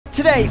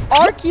Today,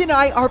 Arkey and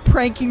I are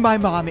pranking my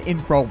mom in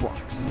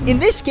Roblox. In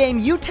this game,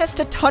 you test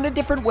a ton of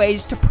different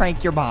ways to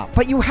prank your mom.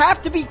 But you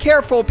have to be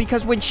careful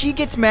because when she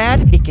gets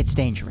mad, it gets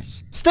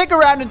dangerous. Stick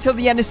around until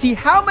the end to see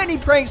how many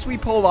pranks we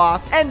pull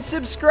off, and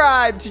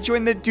subscribe to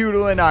join the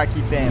Doodle and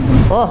Arkey family.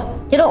 Whoa,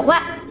 Doodle,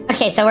 what?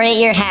 Okay, so we're at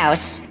your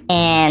house,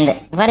 and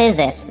what is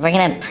this? We're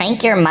gonna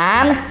prank your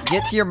mom?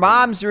 Get to your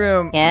mom's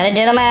room. Get to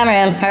Doodle mom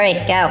room. Hurry,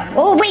 go.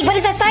 Oh, wait, what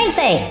does that sign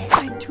say?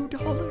 I made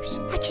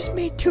 $2. I just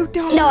made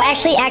 $2. No,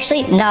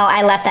 actually, no,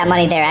 I left that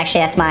money there.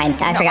 Actually, that's mine.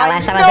 I forgot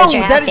last time I was at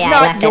your house. That is I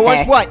not left yours.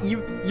 it there.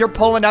 What? You're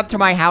pulling up to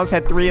my house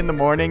at 3 in the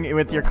morning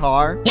with your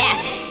car?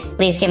 Yes!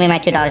 Please give me my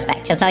 $2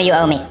 back. Just know you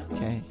owe me.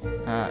 Okay.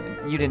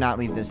 You did not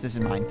leave this. This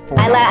is mine.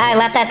 I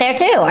left that there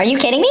too. Are you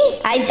kidding me?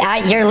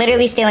 You're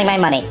literally stealing my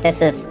money.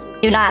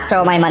 Do not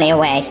throw my money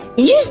away.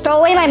 Did you just throw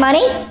away my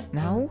money?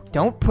 No.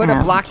 Don't put a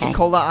Bloxy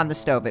Cola on the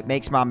stove. It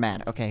makes mom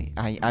mad. Okay,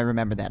 I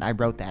remember that. I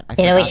wrote that.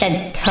 You know, we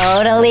should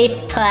totally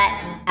put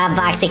a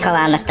Bloxy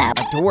Cola on the stove.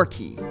 A door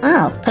key.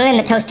 Oh, put it in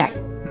the toaster.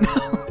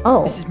 No.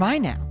 Oh. This is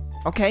mine now.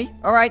 Okay.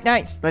 All right,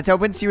 nice. Let's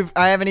open, see if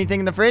I have anything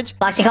in the fridge.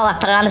 Bloxy Cola,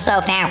 put it on the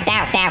stove now. I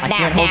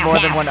can't hold more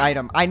than one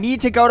item. I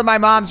need to go to my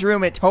mom's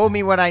room. It told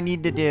me what I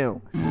need to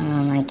do.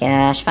 Oh my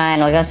gosh, fine.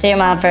 We'll go see your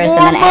mom first,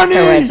 and then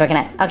afterwards we're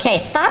gonna... Okay,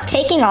 stop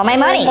taking all my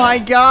money. Oh my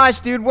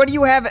gosh, dude. What do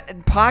you have?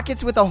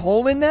 Pockets with a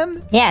hole in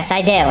them? Yes,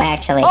 I do,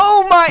 actually.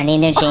 Oh my... I need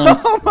new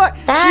jeans. Oh my...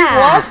 Stop. She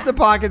lost the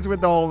pockets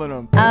with the hole in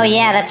them. Oh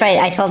yeah, that's right.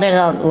 I told her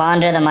to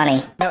launder the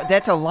money. No,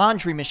 that's a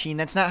laundry machine.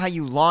 That's not how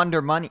you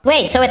launder money.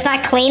 Wait, so it's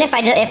not clean if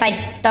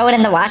I throw it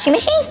in the washing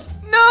machine?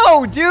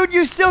 No, dude,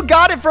 you still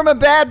got it from a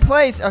bad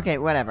place. Okay,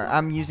 whatever.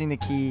 I'm using the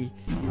key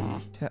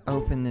to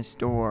open this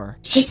door.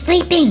 She's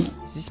sleeping.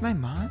 Is this my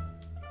mom?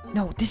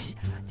 No, this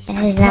is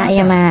That is not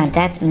your mom.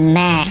 That's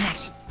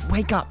Max.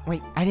 Wake up.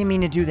 Wait, I didn't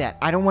mean to do that.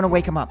 I don't want to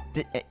wake him up.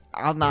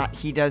 I'll not.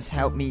 He does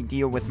help me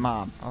deal with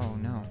mom. Oh,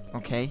 no.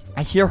 Okay.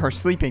 I hear her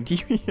sleeping. Do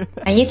you hear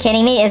that? Are you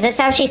kidding me? Is this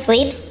how she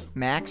sleeps?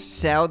 Max,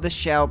 sell the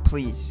shell,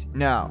 please.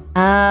 No.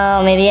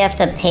 Oh, maybe you have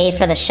to pay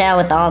for the shell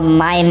with all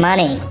my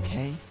money.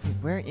 Okay. Wait,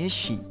 where is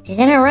she? She's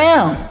in her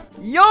room.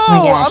 Yo,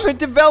 Oh I'm a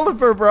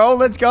developer, bro.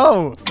 Let's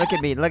go. Look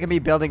at me. Look at me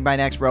building my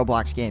next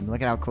Roblox game.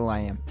 Look at how cool I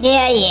am.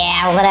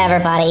 Yeah, whatever,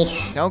 buddy.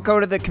 Don't go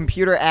to the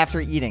computer after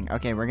eating.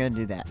 Okay, we're gonna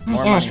do that. Oh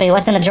my gosh, wait,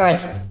 what's in the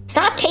drawers?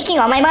 Stop taking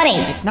all my money.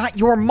 It's not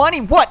your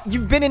money. What?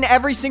 You've been in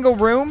every single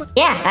room?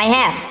 Yeah, I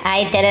have.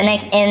 I did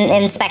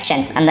an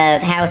inspection on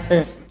the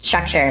house's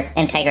structure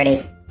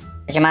integrity.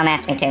 Because your mom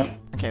asked me to.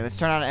 Okay, let's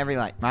turn on every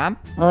light. Mom?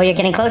 Oh, you're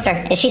getting closer.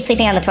 Is she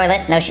sleeping on the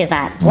toilet? No, she's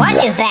not.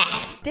 What is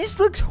that? This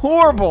looks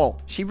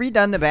horrible. She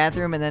redone the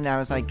bathroom, and then I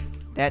was like,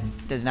 that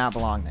does not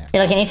belong there.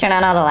 Doodle, can you turn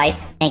on all the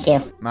lights? Thank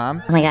you.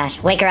 Mom? Oh my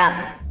gosh, wake her up.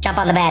 Jump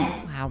on the bed.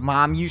 Wow,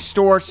 Mom, you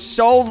snore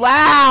so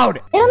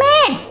loud. Doodle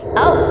man!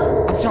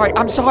 Oh!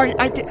 I'm sorry.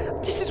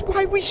 This is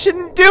why we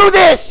shouldn't do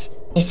this.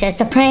 It's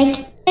just a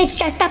prank. It's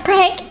just a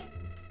prank.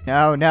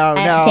 No. I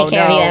have to take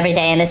care of you every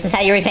day, and this is how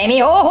you repay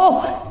me?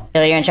 Oh!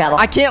 Doodle, you're in trouble.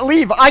 I can't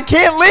leave. I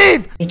can't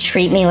leave. You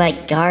treat me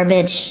like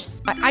garbage.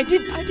 I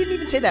didn't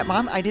even say that,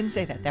 Mom. I didn't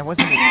say that. That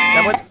wasn't me.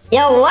 That was...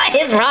 Yo, what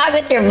is wrong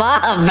with your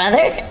mom,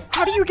 brother?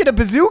 How do you get a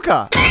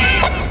bazooka?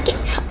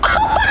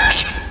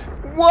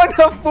 1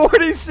 of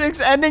 46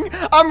 ending.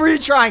 I'm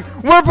retrying.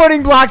 We're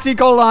putting Bloxy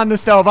Cola on the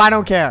stove. I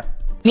don't care.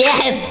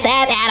 Yes,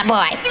 that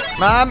attaboy.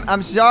 Mom,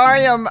 I'm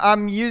sorry.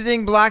 I'm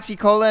using Bloxy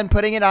Cola and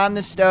putting it on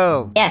the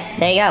stove. Yes,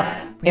 there you go.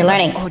 You're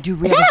learning. Oh,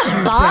 dude, is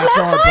that a bomb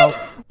outside?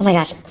 Oh my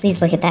gosh,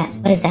 please look at that.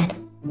 What is that?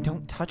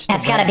 Don't touch that.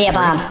 That's gotta be a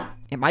bomb.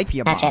 It might be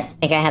a bomb. Touch it.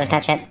 Figure out how to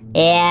touch it.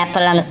 Yeah,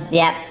 put it on the...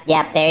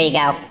 Yep. There you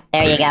go.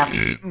 There you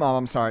go. Mom,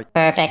 I'm sorry.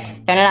 Perfect.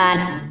 Turn it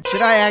on.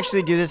 Should I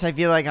actually do this? I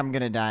feel like I'm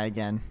gonna die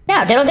again.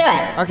 No, Doodle, do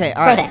it. Okay,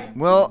 all right.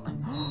 Well,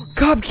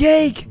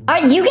 cupcake. Oh,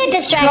 you get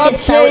distracted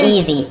so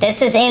easy.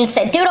 This is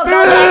insane. Doodle,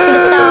 go back to the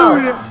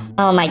stove.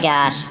 Oh my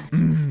gosh.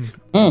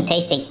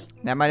 Tasty.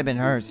 That might have been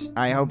hers.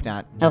 I hope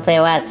not. Hopefully it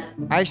was.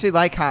 I actually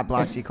like hot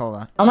Bloxy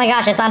Cola. Oh my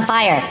gosh, it's on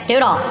fire.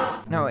 Doodle.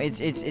 No, it's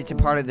a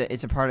part of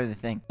the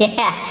thing.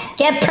 Yeah.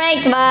 Get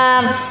pranked,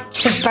 Mom.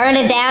 Just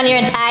burning down your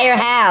entire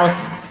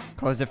house.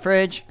 Close the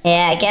fridge.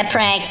 Yeah, get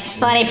pranked.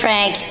 Funny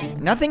prank.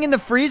 Nothing in the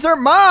freezer?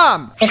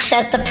 Mom! It's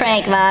just a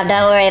prank, Mom.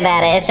 Don't worry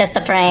about it. It's just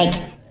a prank.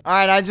 All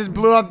right, I just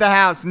blew up the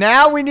house.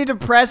 Now we need to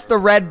press the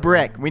red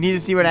brick. We need to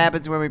see what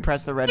happens when we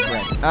press the red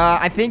brick.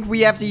 I think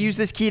we have to use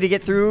this key to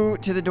get through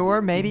to the door,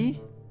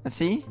 maybe? Let's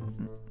see.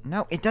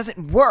 No, it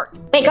doesn't work.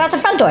 Wait, go out the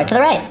front door to the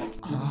right.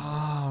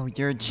 Oh,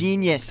 you're a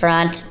genius.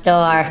 Front door.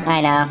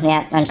 I know.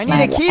 Yeah, I'm smart.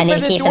 I need a key for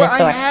this door.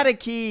 I had a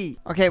key.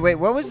 Okay, wait.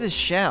 What was the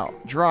shell?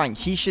 Drawing.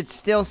 He should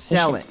still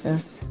sell it.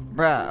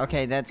 Bruh,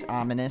 okay, that's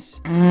ominous.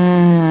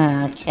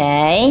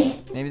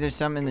 Okay. Maybe there's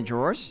some in the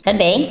drawers? Could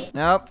be.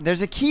 Nope,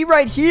 there's a key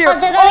right here.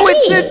 Oh,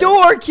 it's the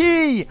door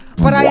key!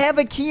 But I have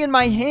a key in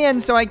my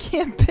hand, so I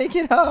can't pick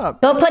it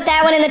up. Go put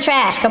that one in the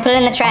trash. Go put it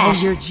in the trash.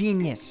 Oh, you're a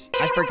genius.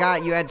 I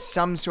forgot you had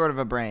some sort of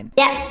a brain.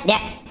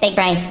 Yeah, big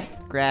brain.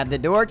 Grab the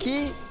door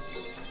key.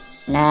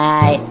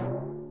 Nice.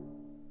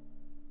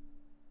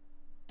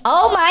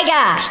 Oh my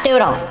gosh,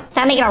 Doodle.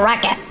 Stop making a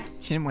ruckus.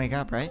 She didn't wake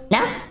up, right? No,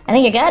 I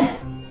think you're good.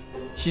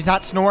 She's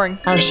not snoring.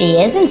 Oh,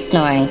 she isn't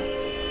snoring.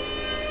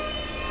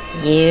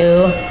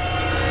 You...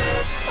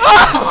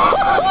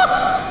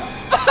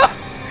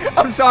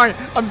 I'm sorry.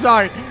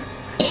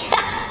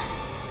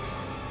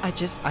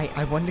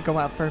 I wanted to go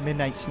out for a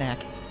midnight snack.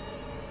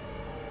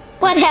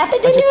 What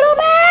happened to Doodle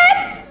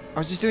Man? I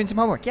was just doing some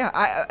homework.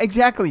 Yeah,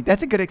 exactly.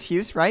 That's a good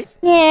excuse, right?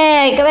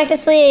 Yeah, go back to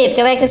sleep.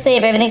 Go back to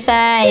sleep. Everything's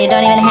fine. You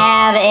don't even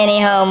have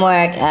any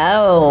homework.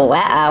 Oh,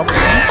 wow.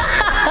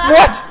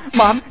 What?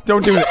 Mom,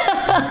 don't do it.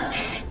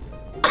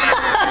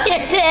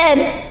 You're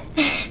dead.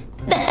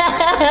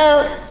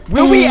 No.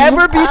 Will we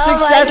ever be Oh my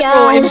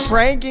successful in gosh.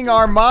 pranking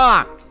our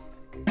mom?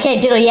 Okay,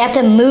 Doodle, you have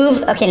to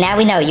move. Okay, now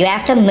we know. You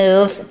have to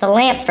move the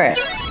lamp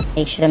first.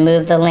 Make sure to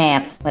move the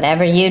lamp.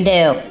 Whatever you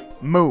do.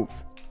 Move.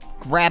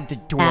 Grab the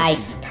door.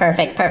 Nice.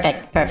 Perfect.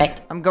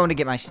 I'm going to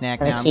get my snack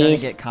The now. I'm going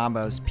keys. to get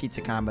combos,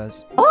 pizza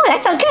combos. Oh, that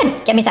sounds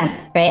good. Get me some.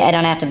 Great, I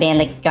don't have to be in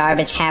the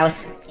garbage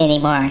house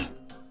anymore.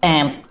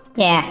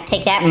 Yeah,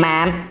 take that,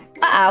 Mom.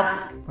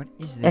 Uh-oh. What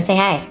is Go this? say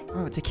hi.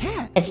 Oh, it's a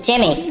cat. It's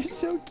Jimmy. You're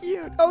so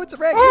cute. Oh, it's a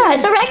raccoon. Oh,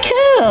 it's a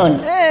raccoon.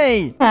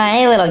 Hey.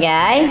 Hey, little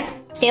guy.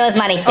 Steal his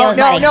money. Steal Oh, his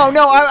money. no,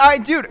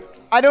 dude,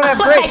 I don't have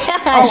Oh my grapes.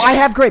 gosh. Oh, I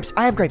have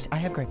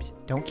grapes.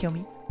 Don't kill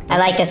me. I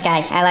like this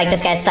guy. I like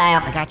this guy's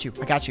style. I got you.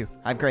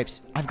 I have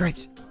grapes.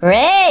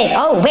 Great.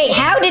 Oh, wait.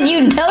 How did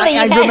you know that you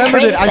I had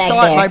remembered grapes it. I back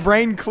saw there? it. My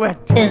brain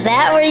clicked. Is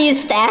that where you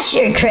stash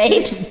your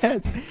grapes?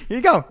 Yes. Here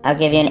you go. I'll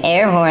give you an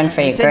air horn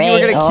for You your said grape. you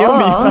were going to kill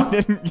me if I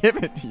didn't give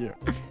it to you.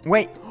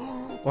 Wait.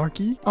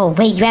 Arkey? Oh,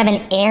 wait. You have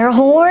an air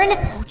horn?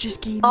 Oh,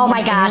 just gave me Oh my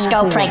an gosh. air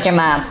Go horn. prank your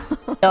mom.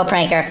 Go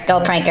prank her. Go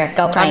prank her.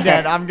 Go prank I'm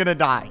dead. her. I'm going to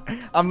die.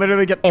 I'm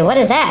literally getting... Hey, what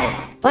is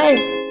that? What is...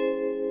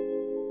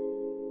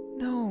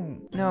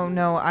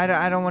 No.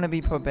 I don't want to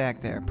be put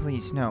back there.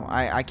 Please, no.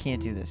 I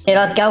can't do this. Dude,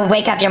 go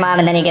wake up your mom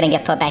and then you're gonna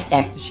get put back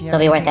there. Does she It'll have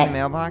be worth anything in it. the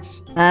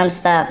mailbox? Mom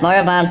stuff.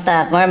 More mom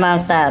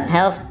stuff.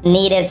 Health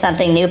needed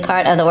something new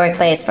part of the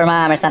workplace for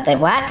mom or something.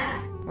 What?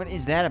 What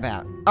is that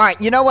about? All right,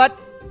 you know what?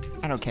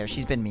 I don't care.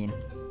 She's been mean.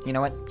 You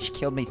know what? She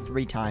killed me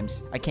 3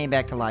 times. I came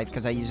back to life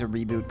because I used a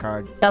reboot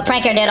card. Go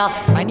prank her, Doodle.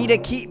 I need a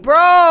key.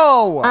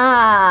 Bro!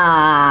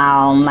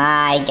 Oh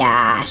my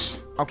gosh.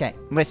 Okay,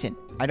 listen.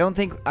 I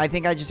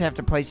think I just have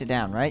to place it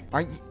down, right?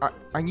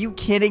 Are you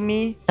kidding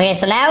me? Okay,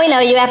 so now we know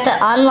you have to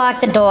unlock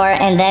the door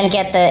and then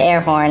get the air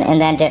horn and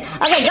then do...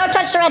 Okay, go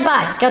touch the red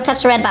box. Go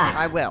touch the red box.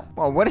 I will.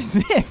 Well, what is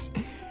this?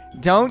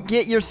 Don't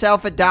get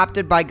yourself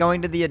adopted by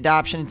going to the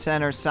adoption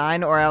center.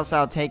 Sign or else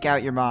I'll take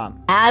out your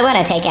mom. I want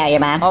to take out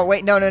your mom. Oh,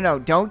 wait, no.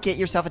 Don't get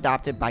yourself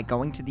adopted by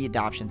going to the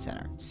adoption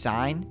center.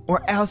 Sign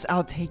or else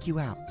I'll take you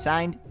out.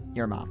 Signed,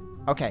 your mom.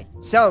 Okay,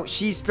 so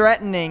she's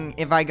threatening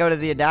if I go to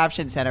the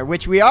adoption center,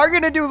 which we are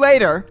going to do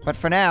later. But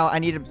for now, I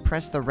need to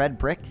press the red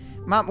brick.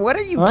 Mom, what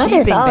are you What keeping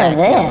is all back of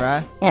there, this?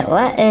 bruh? Yeah,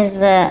 what is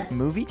the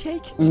Movie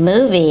take?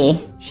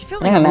 movie? She I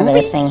filming don't a remember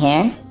movie? this thing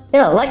here.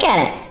 Dude, look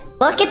at it.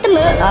 Look at the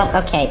movie.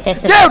 Oh, okay,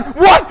 this is... Dude,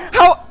 what?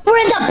 How? We're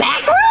in the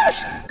back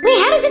rooms? Wait,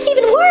 how does this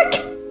even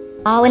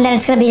work? Oh, and then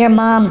it's gonna be your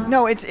mom.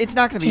 No, it's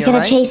not going to be She's her, gonna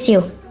right? chase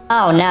you.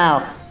 Oh,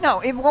 no. No,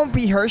 it won't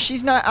be her.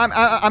 She's not.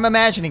 I'm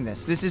imagining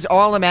this. This is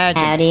all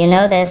imagined. How do you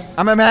know this?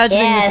 I'm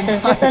imagining Yes, this.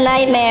 it's just a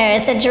nightmare.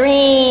 It's a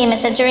dream.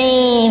 It's a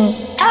dream.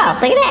 Oh,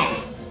 look at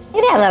that.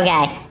 Look at that little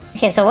guy.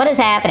 Okay, so what is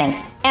happening?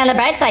 And on the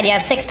bright side, you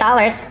have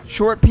 $6.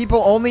 Short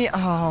people only.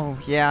 Oh,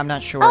 yeah, I'm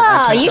not sure. I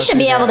Oh, can't you go should through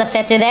be there. able to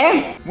fit through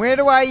there. Where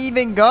do I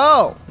even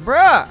go?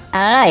 Bruh.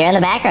 I don't know, you're in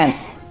the back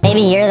rooms.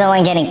 Maybe you're the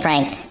one getting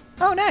pranked.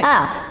 Oh, nice.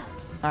 Oh,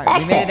 All right, we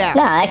made exit. it out.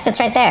 No, exit's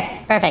right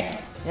there.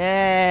 Perfect.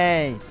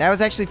 Yay. That was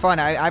actually fun.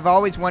 I've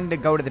always wanted to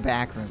go to the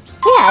back rooms.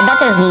 Yeah, I bet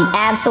there's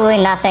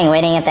absolutely nothing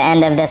waiting at the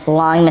end of this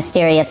long,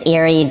 mysterious,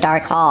 eerie,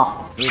 dark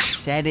hall. It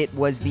said it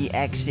was the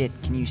exit.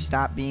 Can you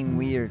stop being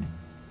weird?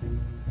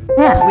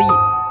 Huh.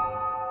 Please.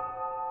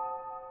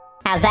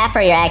 How's that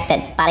for your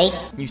exit, buddy?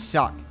 You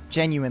suck.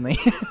 Genuinely.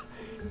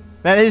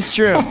 That is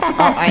true. Oh,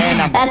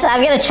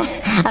 I'm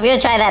gonna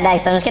try that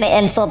next. I'm just gonna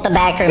insult the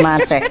backroom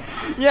monster.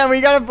 Yeah,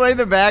 we gotta play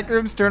the back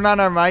rooms, turn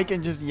on our mic,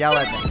 and just yell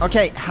at them.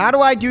 Okay, how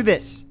do I do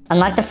this?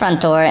 Unlock the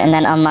front door and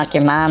then unlock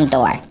your mom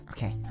door.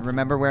 Okay, I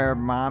remember where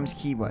mom's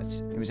key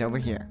was. It was over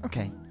here.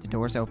 Okay, the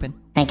door's open.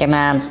 Thank your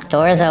mom.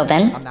 Door is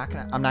open. I'm not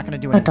gonna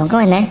do Oh, it. don't go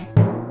in there.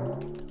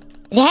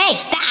 Hey,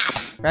 stop!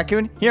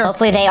 Raccoon, here.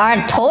 Hopefully they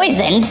aren't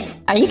poisoned.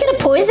 Are you gonna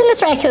poison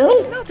this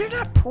raccoon? No, they're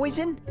not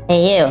poison.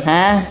 Hey, you,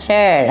 huh?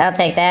 Sure, I'll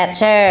take that.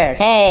 Sure.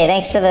 Hey,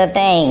 thanks for the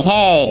thing.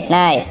 Hey,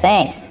 nice,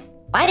 thanks.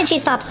 Why did she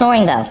stop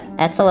snoring, though?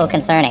 That's a little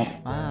concerning.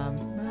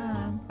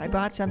 Mom, I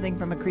bought something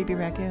from a creepy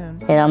raccoon.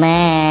 Little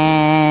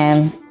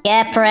man.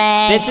 Get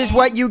pranked. This is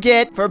what you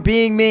get for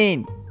being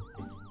mean.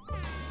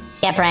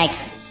 Get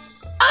pranked.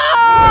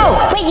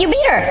 Oh! Wait, you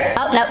beat her!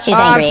 Oh, no, she's Oh,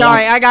 I'm angry.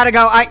 sorry, I gotta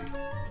go.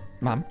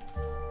 Mom,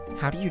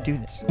 how do you do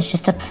this? It's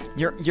just a...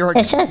 You're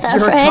It's just a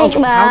you're prank,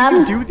 ghost. How do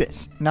you Mom. do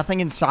this? Nothing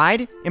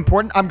inside?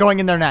 Important? I'm going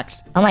in there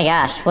next. Oh my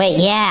gosh. Wait,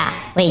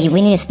 yeah. Wait,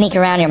 we need to sneak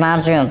around your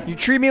mom's room. You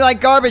treat me like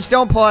garbage.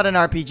 Don't pull out an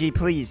RPG,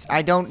 please.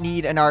 I don't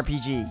need an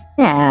RPG.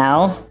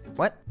 No.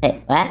 What?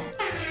 Wait, what?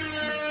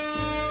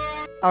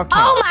 Okay.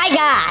 Oh my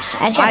gosh!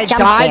 I just got I jump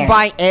died scared.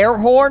 by air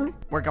horn.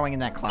 We're going in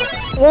that closet.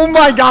 Oh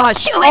my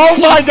gosh. Do it. Oh my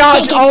Yes,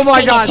 gosh. take it, Oh my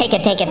take gosh.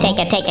 It,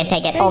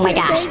 take it. Oh my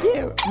gosh. Thank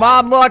you.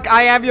 Mom, look,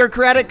 I have your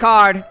credit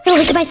card. Dude,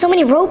 we can buy so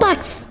many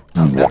Robux.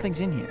 Oh, nothing's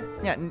in here.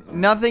 Yeah,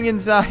 nothing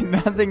inside.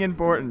 Nothing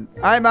important.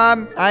 All right,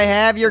 Mom, I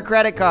have your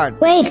credit card.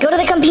 Wait, go to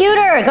the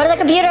computer. Go to the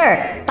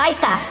computer. Buy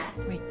stuff.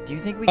 Wait, do you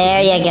think we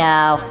There can... you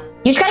go.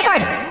 Use credit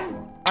card.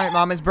 All right,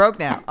 Mom, it's broke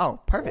now. Oh,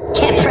 perfect.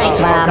 Get pranked,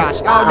 Oh, Mom.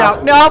 gosh.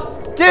 Oh, no.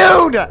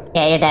 Dude.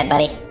 Yeah, you're dead,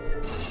 buddy.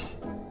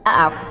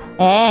 Uh-oh.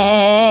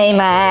 Hey,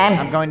 Mom.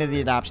 I'm going to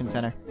the adoption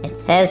center. It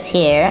says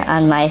here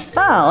on my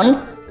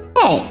phone,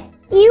 hey,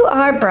 you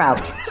are broke.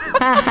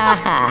 Ha ha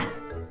ha.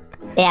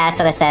 Yeah, that's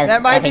what it says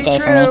That might every be day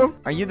for true. me.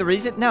 Are you the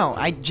reason? No,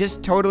 I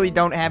just totally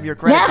don't have your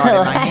credit card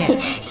in my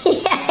hand.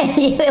 Yeah,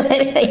 you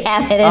literally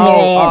have it in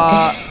your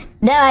hand.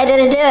 No, I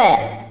didn't do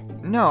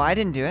it. No, I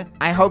didn't do it.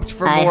 I hoped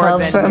for I more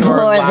hoped than for your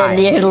more lies.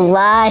 than your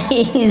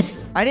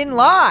lies. I didn't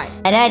lie.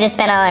 I know I just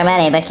spent all our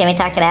money, but can we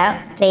talk it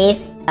out,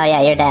 please? Oh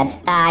yeah, you're dead.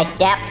 Die.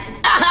 Yep.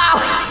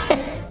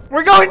 Oh!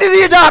 We're going to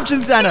the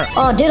adoption center.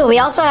 Oh, Doodle, we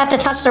also have to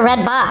touch the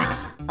red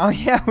box. Oh,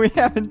 yeah, we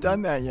haven't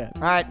done that yet.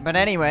 All right, but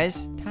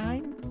anyways,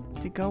 time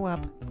to go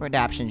up for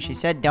adoption. She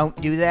said don't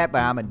do that, but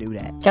I'm going to do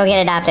that. Go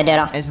get adopted,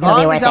 Doodle. As It'll be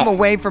long worth as I'm it.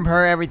 away from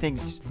her,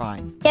 everything's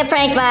fine. Get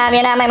pranked, Mom.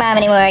 You're not my mom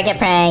anymore. Get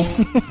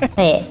pranked.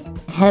 Wait,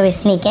 how do we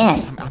sneak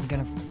in? I'm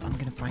gonna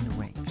find a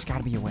way. There's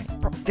gotta be a way.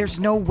 Bro, there's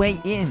no way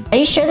in. Are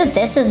you sure that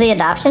this is the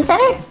adoption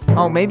center?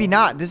 Oh, maybe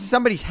not. This is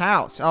somebody's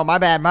house. Oh, my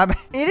bad.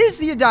 It is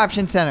the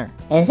adoption center.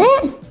 Is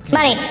it?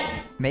 Money.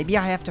 Maybe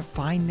I have to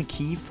find the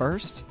key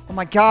first? Oh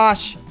my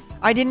gosh.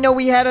 I didn't know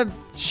we had a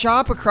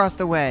shop across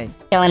the way.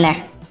 Go in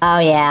there. Oh,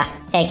 yeah.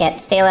 Take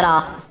it. Steal it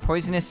all.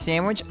 Poisonous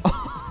sandwich?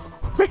 Oh,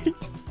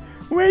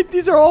 wait.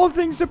 These are all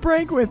things to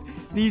prank with.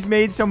 These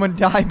made someone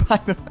die, by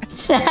the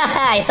way.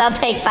 Nice. I'll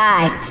take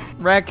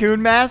 5.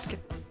 Raccoon mask?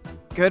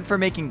 Good for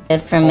making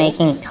Good for colts.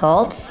 making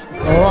colts.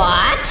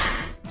 What?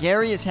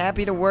 Gary is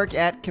happy to work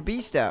at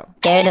Cabisto.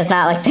 Gary does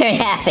not look very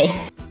happy.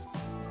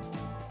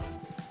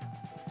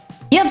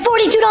 You have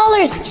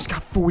 $42. Just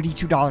got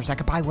 $42. I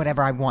could buy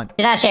whatever I want.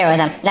 Do not share it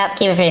with him. Nope,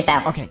 keep it for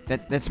yourself. Okay,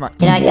 that's smart.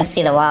 You're not gonna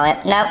see the wallet.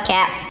 Nope,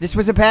 cap. This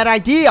was a bad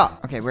idea.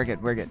 Okay, we're good.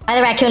 Buy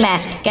the raccoon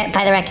mask.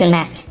 Buy the raccoon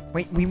mask.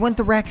 Wait, we want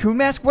the raccoon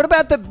mask? What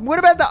about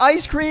the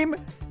ice cream?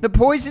 The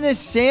poisonous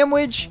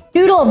sandwich?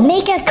 Doodle,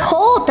 make a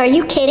colt. Are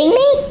you kidding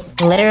me?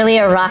 Literally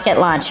a rocket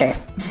launcher.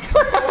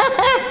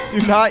 Do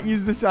not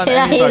use this on Do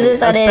not anybody. use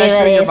this on especially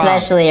anybody, your mom.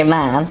 especially your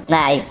mom.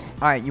 Nice.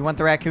 All right, you want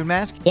the raccoon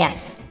mask?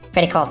 Yes.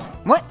 Pretty colt.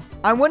 What?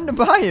 I wanted to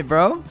buy it,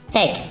 bro.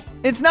 Take.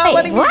 It's not Wait,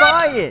 letting what? me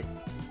buy it.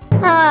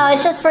 Oh,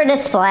 it's just for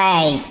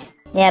display.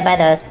 Yeah, buy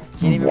those.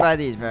 Can't even buy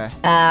these, bro. Oh,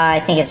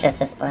 I think it's just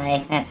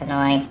display. That's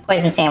annoying.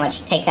 Poison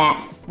sandwich. Take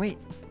that. Wait,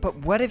 but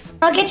what if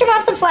Oh, get your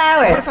mom some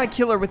flowers. what if I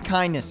kill her with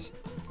kindness?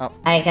 Oh,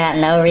 I got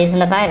no reason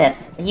to buy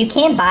this. You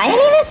can't buy any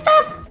of this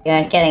stuff? You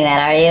aren't getting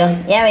that, are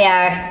you? Yeah, we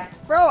are.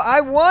 bro,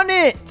 I want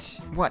it.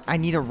 What? I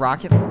need a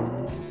rocket.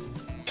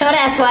 Don't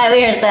ask why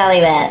we were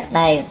selling that.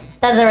 Nice.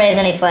 Doesn't raise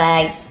any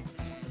flags.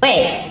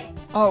 Wait,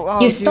 Oh,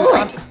 you dude, stole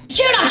I'm- it!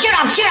 Shoot him! Shoot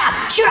him! Shoot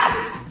him! Shoot him!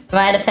 For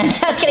my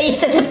defense, I was gonna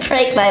use it to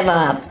prank my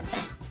mom.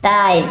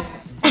 Nice.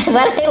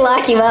 Why did they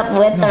lock you up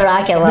with the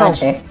rocket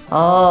launcher?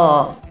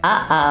 Oh.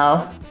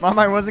 Uh-oh. Mom,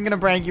 I wasn't gonna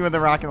prank you with a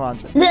rocket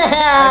launcher. No!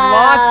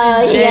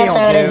 lost in You got jail,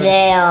 thrown in dude.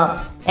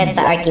 jail. That's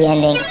the Arkey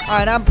ending. All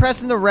right, I'm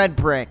pressing the red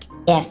brick.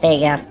 Yes, there you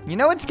go. You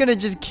know it's gonna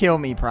just kill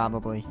me,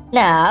 probably.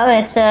 No,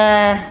 it's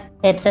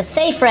a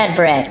safe red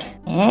brick.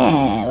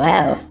 Yeah,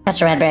 wow. Touch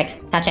the red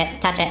brick. Touch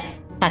it. Touch it.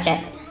 Touch it.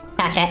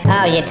 Touch it.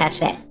 Oh, you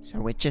touched it.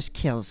 So it just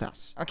kills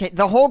us. Okay,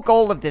 the whole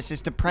goal of this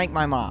is to prank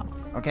my mom,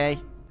 okay?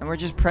 And we're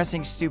just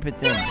pressing stupid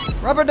things.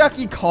 Rubber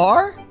ducky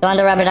car? Go on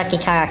the rubber ducky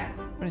car.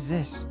 What is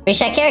this?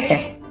 Reset character.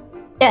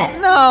 Do it.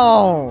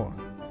 No!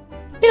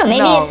 Dude, maybe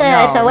No,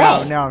 it's a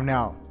way.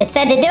 No. It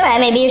said to do it.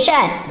 Maybe you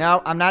should.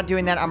 No, I'm not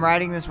doing that. I'm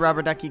riding this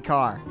rubber ducky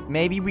car.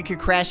 Maybe we could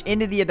crash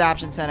into the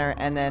adoption center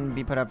and then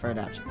be put up for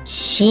adoption.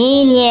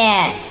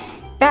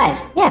 Genius. Drive.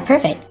 Yeah,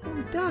 perfect.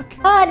 Duck.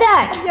 Oh, a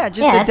duck. Yeah,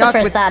 just a that's duck the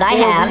first with thought I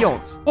 4 have.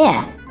 wheels.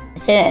 Yeah.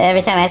 So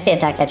every time I see a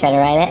duck, I try to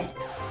ride it.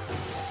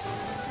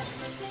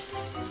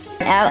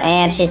 Oh,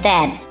 and she's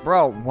dead.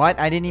 Bro, what?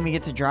 I didn't even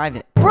get to drive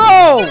it.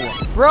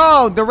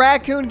 Bro, the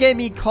raccoon gave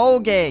me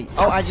Colgate.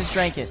 Oh, I just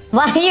drank it.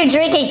 Why are you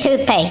drinking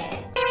toothpaste?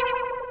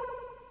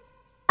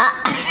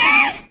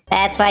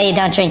 That's why you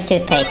don't drink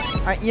toothpaste.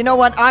 All right, you know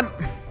what?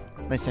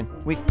 Listen,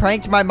 we've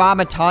pranked my mom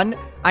a ton.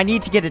 I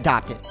need to get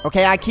adopted.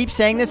 Okay, I keep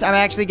saying this. I'm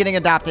actually getting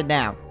adopted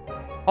now.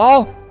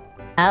 Oh,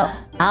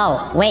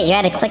 Oh, wait, you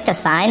had to click the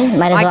sign?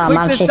 Might as I well, clicked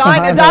Mom the treats me sign.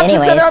 horribly Adoption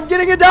anyways. center. I'm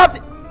getting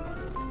adopted.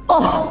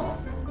 Oh!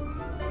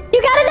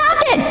 You got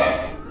adopted!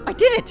 I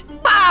did it.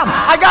 Bam!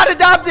 I got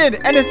adopted.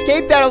 And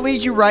escape that'll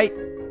lead you right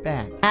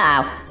back.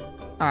 Uh-oh.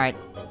 All right.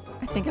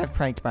 I think I've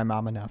pranked my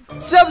mom enough.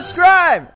 Subscribe!